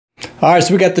All right,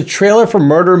 so we got the trailer for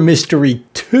Murder Mystery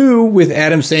 2 with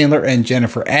Adam Sandler and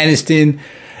Jennifer Aniston.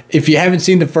 If you haven't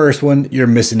seen the first one, you're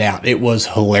missing out. It was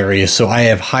hilarious, so I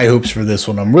have high hopes for this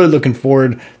one. I'm really looking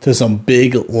forward to some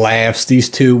big laughs. These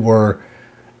two were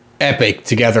epic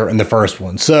together in the first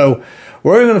one. So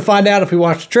we're going to find out if we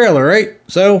watch the trailer, right?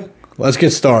 So let's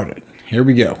get started. Here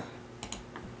we go.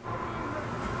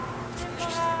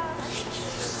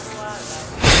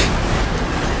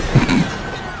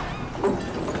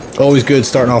 Always good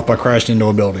starting off by crashing into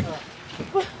a building.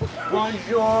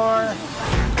 Bonjour.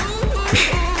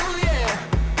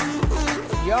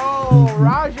 Yo,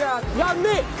 Raja. Yo,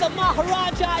 Nick, the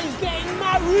Maharaja is getting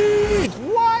married.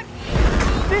 What?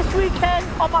 This weekend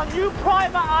on my new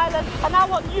private island, and I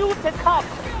want you to come.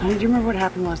 Do you remember what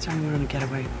happened last time we were on a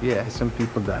getaway? Yeah, some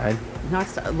people died. Not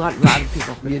a lot of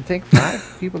people. You think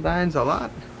 5 people dying's a lot?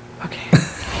 Okay.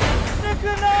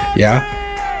 Yeah.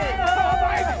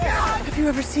 Have you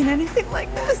ever seen anything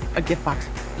like this? A gift box.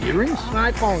 Earrings?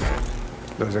 My phone.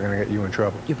 Those are gonna get you in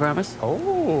trouble. You promise?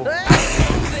 Oh.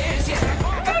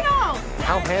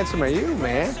 How handsome are you,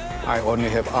 man? I only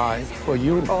have eyes for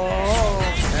you. Oh.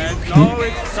 And now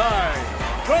it's time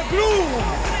for gloom!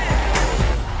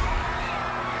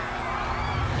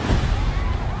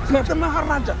 It's not the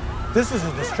Maharaja. This is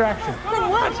a distraction. From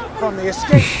what? From the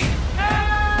escape.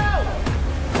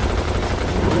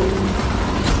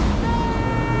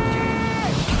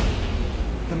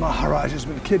 The Maharaja's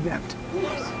been kidnapped.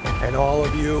 And all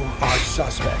of you are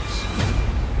suspects.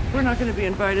 We're not going to be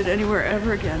invited anywhere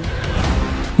ever again.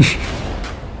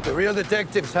 The real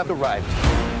detectives have arrived.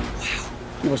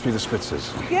 You must be the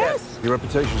Spitzers. Yes. Your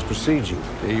reputations precede you.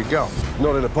 There you go.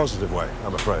 Not in a positive way,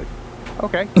 I'm afraid.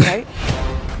 Okay. Right?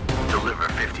 Deliver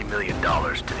 $50 million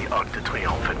to the Arc de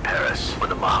Triomphe in Paris when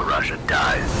the Maharaja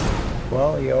dies.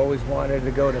 Well, you always wanted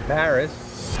to go to Paris.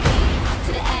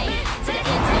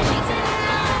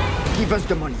 Give us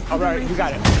the money. All right, you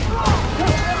got it.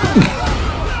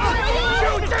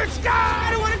 Shoot this guy!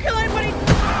 I don't want to kill anybody!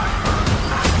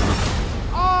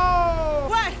 Oh!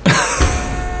 What?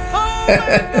 Oh my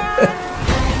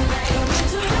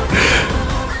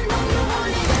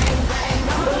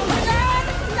God!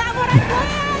 Not what I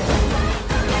planned!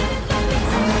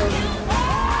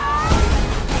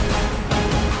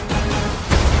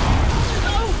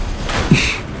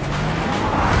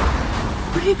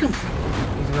 Where did he come from?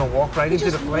 He's gonna walk right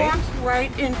into the flame. Walked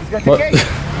right in. He's got the gate.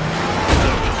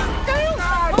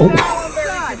 Oh, Now I'm very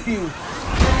confused.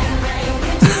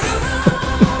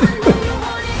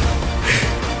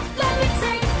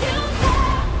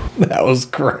 That was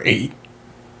great.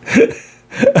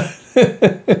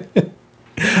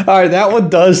 All right, that one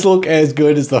does look as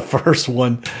good as the first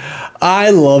one.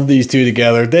 I love these two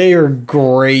together. They are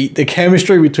great. The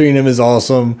chemistry between them is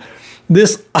awesome.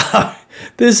 This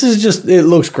is just, it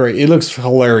looks great. It looks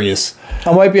hilarious.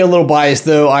 I might be a little biased,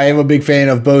 though. I am a big fan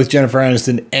of both Jennifer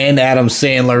Aniston and Adam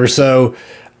Sandler, so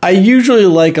I usually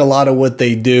like a lot of what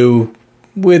they do,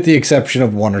 with the exception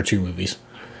of 1 or 2 movies.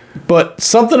 But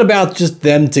something about just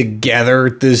them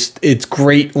together, it's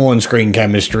great on-screen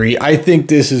chemistry. I think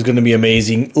this is going to be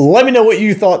amazing. Let me know what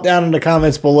you thought down in the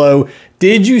comments below.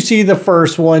 Did you see the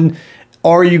first one?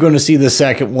 Are you going to see the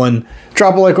second one?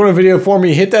 Drop a like on the video for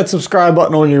me. Hit that subscribe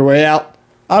button on your way out.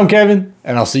 I'm Kevin,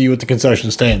 and I'll see you at the concession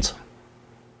stands.